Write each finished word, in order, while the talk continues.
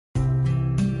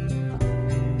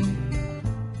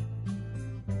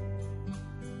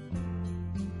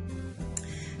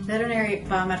Veterinary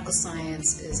biomedical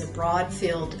science is a broad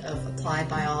field of applied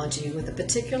biology with a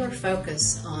particular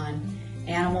focus on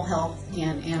animal health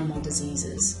and animal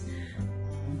diseases.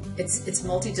 It's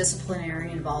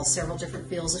multidisciplinary, involves several different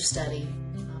fields of study.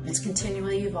 It's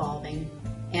continually evolving,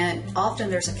 and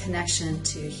often there's a connection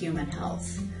to human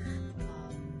health.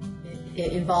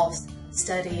 It involves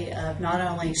study of not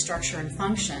only structure and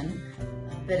function,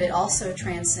 but it also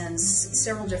transcends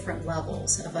several different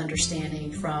levels of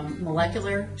understanding, from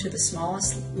molecular to the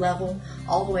smallest level,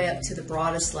 all the way up to the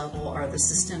broadest level, or the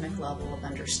systemic level of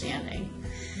understanding.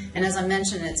 And as I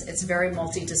mentioned, it's very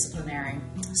multidisciplinary,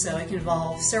 so it can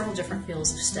involve several different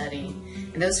fields of study.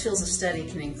 And those fields of study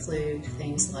can include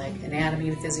things like anatomy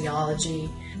and physiology,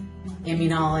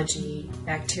 immunology,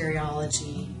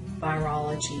 bacteriology,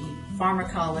 virology,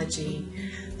 pharmacology,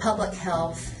 public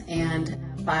health, and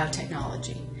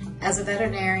biotechnology. As a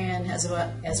veterinarian, as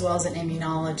well as an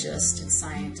immunologist and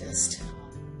scientist,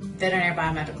 veterinary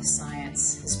biomedical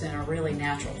science has been a really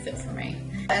natural fit for me.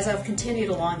 As I've continued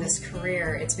along this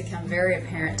career, it's become very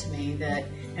apparent to me that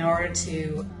in order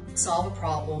to solve a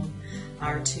problem,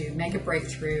 or to make a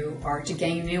breakthrough, or to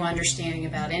gain new understanding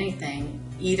about anything,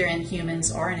 either in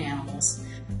humans or in animals,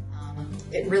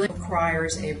 it really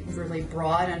requires a really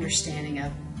broad understanding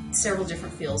of several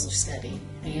different fields of study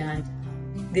and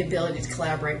the ability to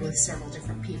collaborate with several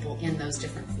different people in those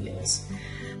different fields.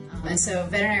 And so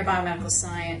veterinary biomedical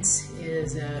science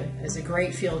is a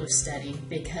great field of study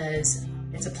because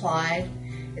it's applied,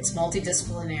 it's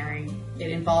multidisciplinary, it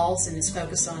involves and is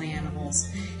focused on animals,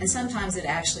 and sometimes it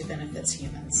actually benefits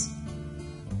humans.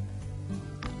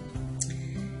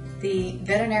 The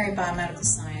Veterinary Biomedical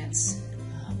Science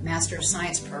Master of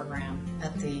Science program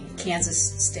at the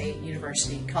Kansas State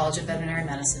University College of Veterinary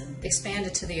Medicine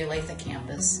expanded to the Olathe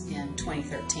campus in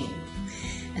 2013.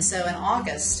 And so in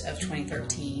August of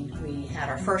 2013, we had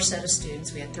our first set of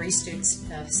students. We had 3 students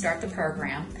start the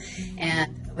program,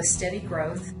 and with steady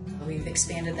growth, we've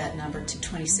expanded that number to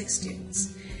 26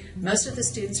 students. Most of the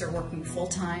students are working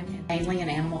full-time, mainly in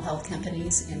animal health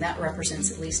companies, and that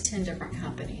represents at least 10 different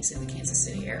companies in the Kansas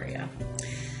City area.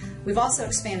 We've also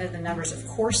expanded the numbers of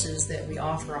courses that we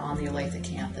offer on the Olathe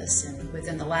campus, and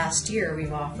within the last year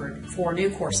we've offered 4 new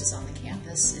courses on the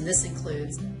campus, and this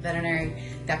includes veterinary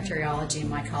bacteriology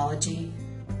and mycology,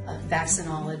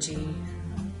 vaccinology,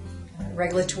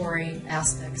 regulatory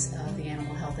aspects of the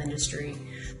animal health industry,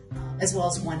 as well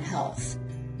as One Health.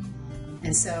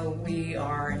 And so we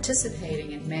are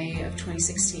anticipating in May of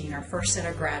 2016 our first set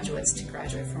of graduates to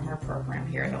graduate from our program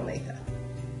here at Olathe.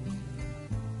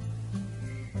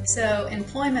 So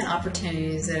employment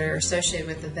opportunities that are associated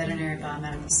with the Veterinary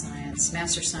Biomedical Science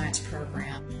Master Science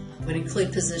program would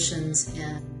include positions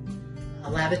in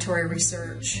laboratory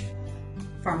research,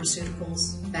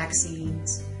 pharmaceuticals,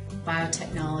 vaccines,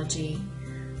 biotechnology,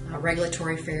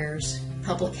 regulatory affairs,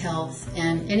 public health,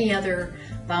 and any other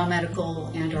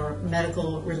biomedical and or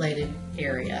medical related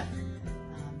area.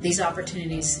 These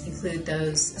opportunities include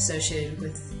those associated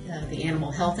with the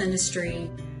animal health industry,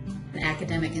 an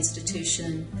academic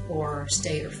institution, or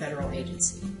state or federal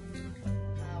agency.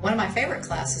 One of my favorite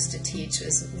classes to teach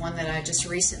was one that I just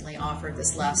recently offered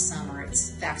this last summer.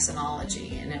 It's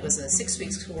vaccinology, and it was a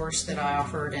 6-week course that I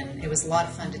offered, and it was a lot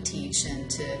of fun to teach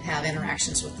and to have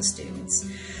interactions with the students.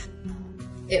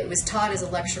 It was taught as a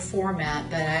lecture format,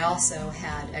 but I also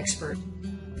had expert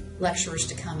lecturers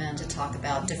to come in to talk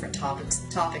about different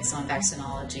topics on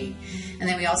vaccinology. And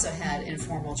then we also had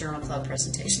informal journal club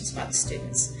presentations by the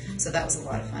students. So that was a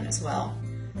lot of fun as well.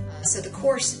 So the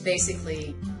course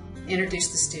basically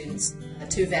introduced the students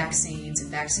to vaccines and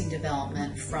vaccine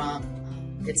development from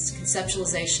its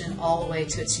conceptualization all the way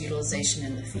to its utilization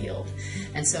in the field.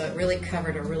 And so it really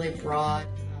covered a really broad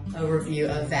overview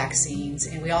of vaccines,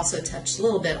 and we also touched a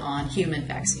little bit on human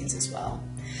vaccines as well.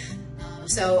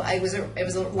 So it was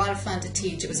a lot of fun to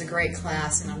teach. It was a great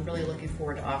class, and I'm really looking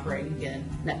forward to offering again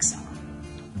next summer.